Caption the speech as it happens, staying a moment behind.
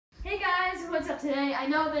up today? I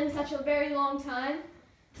know it's been such a very long time.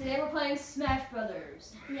 Today we're playing Smash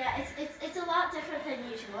Brothers. Yeah, it's a lot different than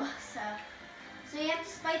usual. So you have to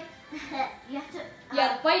fight. You have to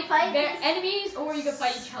fight enemies, or you can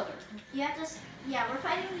fight each other. You have to. Yeah, we're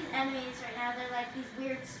fighting these enemies right now. They're like these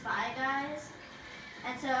weird spy guys,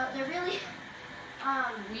 and so they're really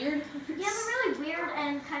weird. Yeah, they're really weird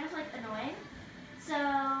and kind of like annoying. So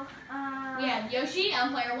we have Yoshi,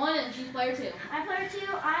 I'm player 1, and she's player 2. I'm player 2.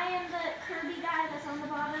 I am the Kirby guy that's on the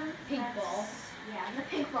bottom. Pink ball. Yeah, the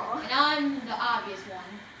pink ball. And I'm the obvious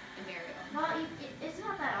one, and Mario. Well, it's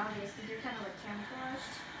not that obvious because you're kind of like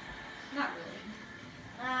camouflaged. Not really.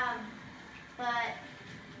 But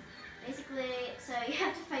basically, so you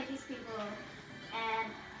have to fight these people,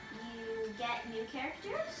 and you get new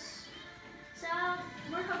characters. So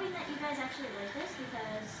we're hoping that you guys actually like this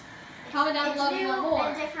because comment down below new more.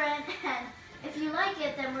 and different, and if you like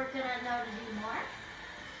it, then we're gonna know to do more.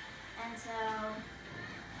 And so,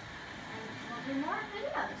 we'll do more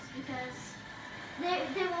videos because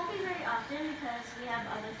they won't be very often because we have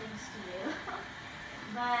other things to do.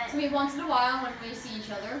 But it's gonna be once in a while when we see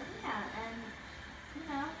each other. Yeah, and you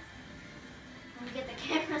know, when we get the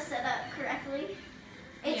camera set up correctly.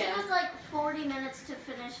 It took us like 40 minutes to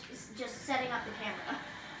finish just setting up the camera.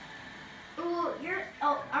 Ooh,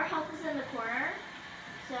 our health is in the corner.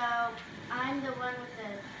 So I'm the one with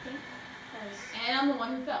the pink. And I'm the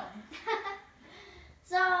one who fell.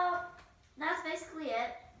 So that's basically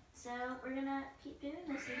it. So we're gonna keep doing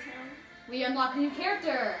this until we unlock a new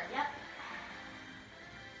character. Yep.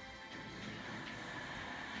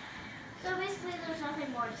 So basically there's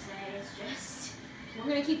nothing more to say, it's just we're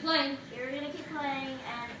gonna keep playing. We're gonna keep playing,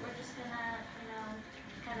 and we're just gonna,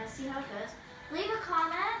 kind of see how it goes. Leave a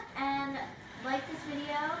comment and like this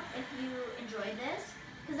video if you enjoyed this,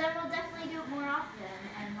 because then we'll definitely do it more often,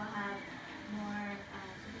 and we'll have more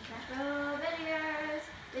Smash Bros.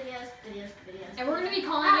 videos. And we're gonna be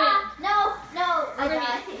calling it. No, I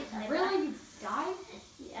died. Really? You died?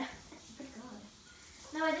 Yeah. Good God.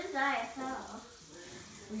 No, I didn't die. I fell.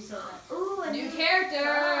 We saw that. Ooh, a new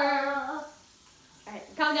character. Alright,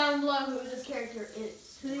 comment down below who this character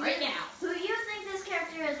is right now. Who you think this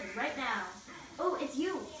character is right now? Oh, it's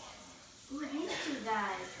you. Ooh, these two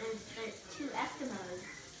guys. There's two Eskimos.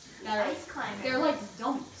 Ice climbers. They're like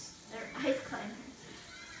dummies. They're ice climbers.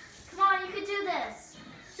 Come on, you can do this.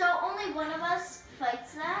 So only one of us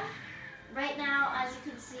fights them. Right now, as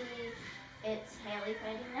you can see, it's Haley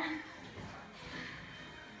fighting them.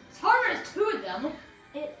 It's harder as two of them.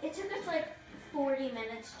 It took us like 40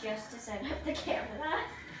 minutes just to set up the camera.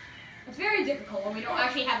 It's very difficult when we don't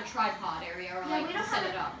actually have a tripod area or like to set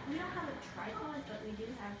it up. We don't have a tripod, but we do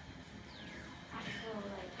have actual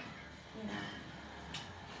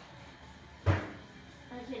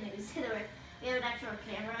I can't even say the word. We have an actual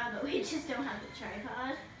camera, but we just don't have a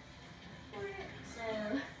tripod.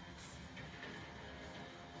 So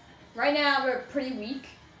right now we're pretty weak.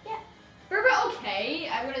 Yeah. We're okay.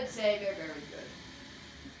 I wouldn't say they're very good.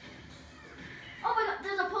 Oh my God!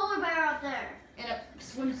 There's a polar bear up there. In a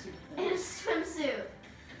swimsuit. In a swimsuit.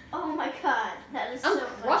 Oh my God, that is I'm so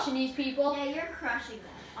crushing these people. Yeah, you're crushing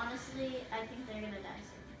them. Honestly, I think they're gonna die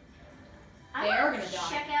soon. They are gonna die.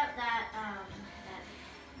 Check out that that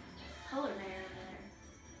polar bear over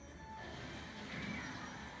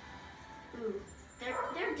there. Ooh,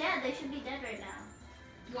 they're dead. They should be dead right now.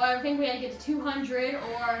 Well, I think we had to get to 200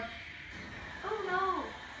 or. Oh no!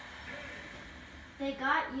 They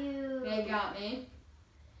got you. They got me.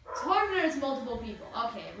 It's hard when there's multiple people.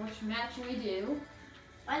 Okay, which match should we do?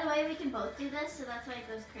 By the way, we can both do this, so that's why it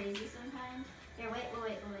goes crazy sometimes. Here, wait.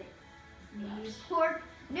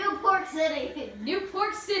 Newport City.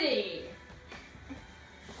 Newport City.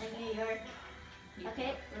 Like New York.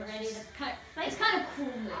 Okay, we're ready to fight. It's kind of cool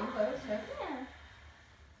name, but okay. Yeah.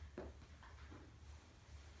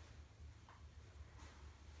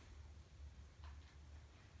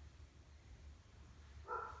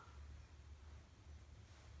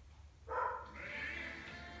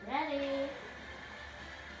 Ready.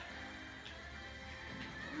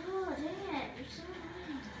 Oh, dang it. You're so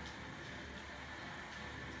annoying.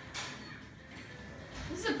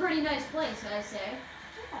 This is a pretty nice place, I say.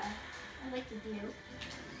 Yeah, I like the view.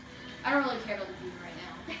 I don't really care about the view right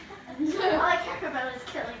now. All I care about is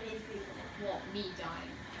killing these people. Well, me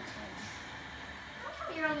dying. How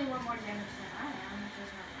come you're only one more damage than I am, which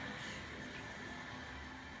is not much.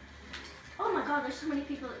 Oh my God, there's so many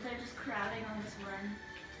people. They're just crowding on this one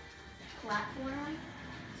platform.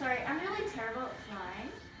 Sorry, I'm really terrible at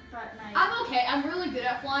flying, but I'm okay. I'm really good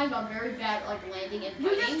at flying, but I'm very bad at like landing and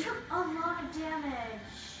fighting. You just took a lot of damage.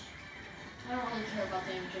 I don't really care about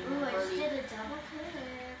damage anymore. Ooh, I just did a double click.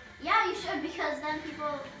 Yeah, you should, because then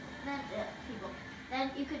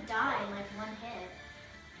then you could die in like one hit.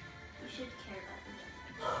 You should care about your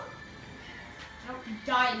damage. I don't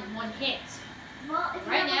die in one hit. Well, if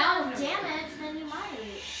you Right have now, a lot of damage, then you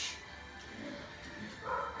might.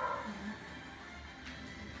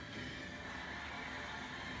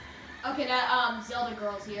 Okay, that Zelda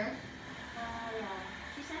girl's here. Yeah.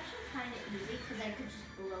 She's actually kind of easy because I could just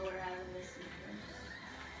blow her out of this universe.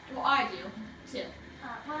 Well, I do too.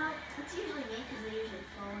 Well, it's usually me because they usually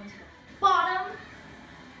fall into the bottom.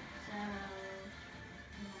 So.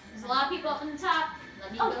 There's a lot of people up on the top.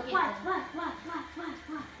 Let me go get them.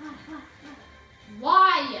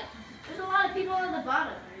 Why? There's a lot of people on the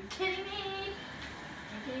bottom. Are you kidding me?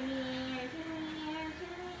 Are you kidding me? Are you kidding me? Are you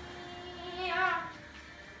kidding me? Ah.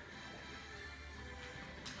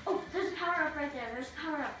 Oh, there's a power up right there. There's a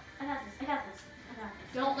power up. I got this. I got this. I got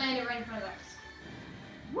this. Don't land it right in front of us.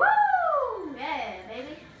 Woo! Yeah,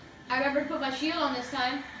 baby. I remember to put my shield on this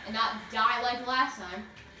time and not die like last time.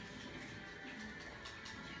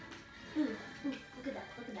 Ooh, look at that.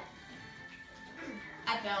 Look at that.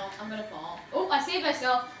 I fell. I'm gonna fall. Oh, I saved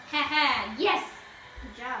myself. Ha ha. Yes.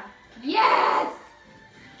 Good job. Yes.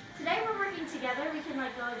 Today we're working together. We can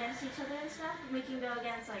like go against each other and stuff. And we can go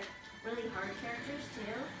against like really hard characters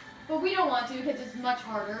too. But we don't want to because it's much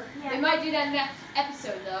harder. Yeah. We might do that next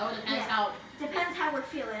episode though. Depends how. Depends how we're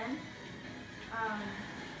feeling.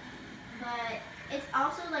 But it's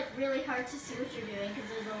also like really hard to see what you're doing because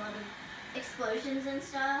there's a lot of explosions and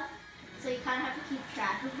stuff. So you kind of have to keep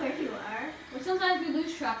track of where you are. Well, sometimes we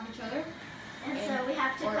lose track of each other. And so we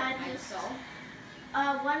have to kind of just.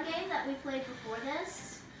 myself. One game that we played before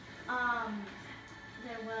this,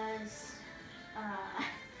 there was.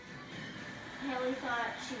 Haley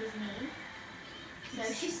thought she was me,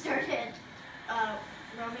 so she started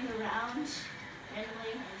roaming around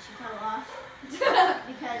randomly, and she fell off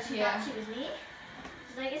because she thought she was me.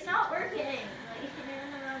 She's like, it's not working. Like, you're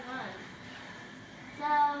in the wrong one.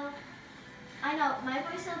 So, I know my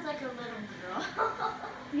voice sounds like a little girl.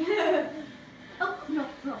 Oh no,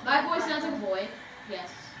 no. My voice sounds like a boy.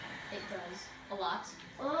 Yes, it does a lot.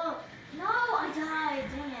 Oh no, I died.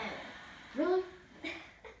 Dang it. Really?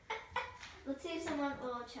 Let's see if someone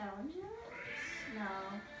will challenge us. No.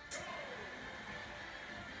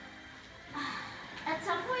 At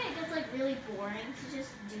some point it gets like really boring to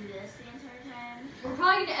just do this the entire time. We're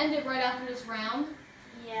probably gonna end it right after this round.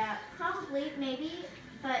 Yeah, probably, maybe.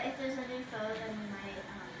 But if there's a new foe, then we might.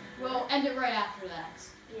 We'll end it right after that.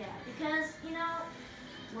 Yeah, because you know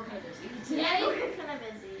we're kind of busy today. today. We're kind of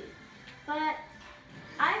busy, but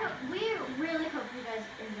we really hope you guys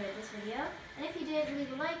enjoyed this video. And if you did,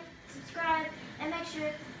 leave a like, subscribe, and make sure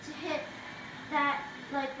to hit that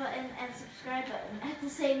like button and subscribe button at the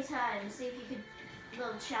same time. See if you could,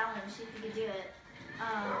 little challenge, see if you could do it.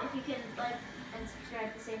 If you can like and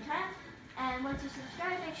subscribe at the same time. And once you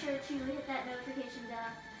subscribe, make sure to hit that notification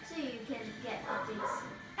bell so you can get updates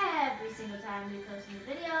every single time we post a new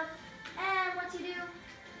video. And once you do,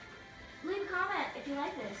 leave a comment if you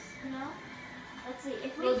like this, you know? Let's see,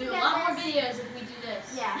 if we We'll can do a get lot more this, videos if we do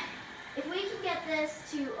this. yeah. If we can get this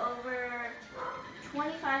to over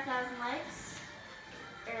 25,000 likes,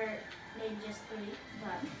 or maybe just 3,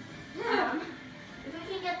 but if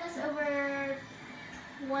we can get this over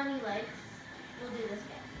 20 likes, we'll do this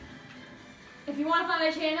again. If you want to find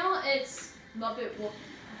my channel, it's Muppet Wookie.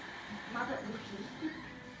 Muppet Wookie.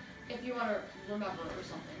 If you want to remember or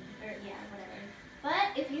something. Or, yeah, whatever.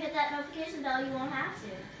 But if you hit that notification bell, you won't have to.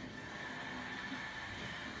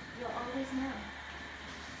 You'll always know.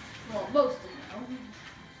 Well, most of them.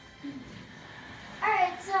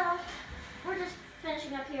 Alright, so we're just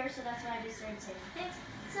finishing up here, so that's why I just started saying things.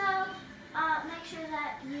 So, make sure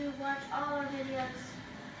that you watch all our videos,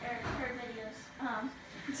 or her videos.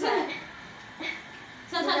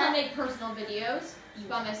 Sometimes I make personal videos just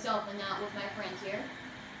by myself and not with my friends here.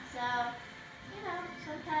 So, you know,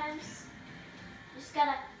 sometimes you just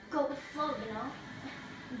gotta go with the flow, you know?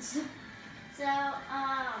 So,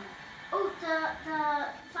 oh, the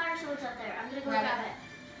fire sword's up there. I'm gonna go grab it.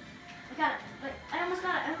 I got it. Wait, I almost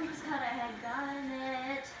got it. I almost got it. I had gotten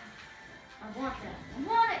it. I want that. I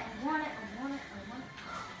want it. I want it. I want it. I want it.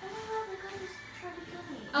 Oh my god, the guy just tried to kill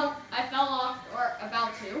me. Oh, I fell off, or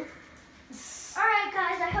about to. Alright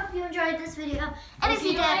guys, I hope you enjoyed this video. And if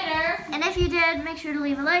you did, later. and if you did, make sure to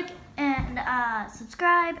leave a like and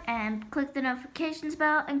subscribe and click the notifications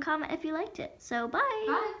bell and comment if you liked it. So bye.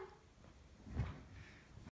 Bye.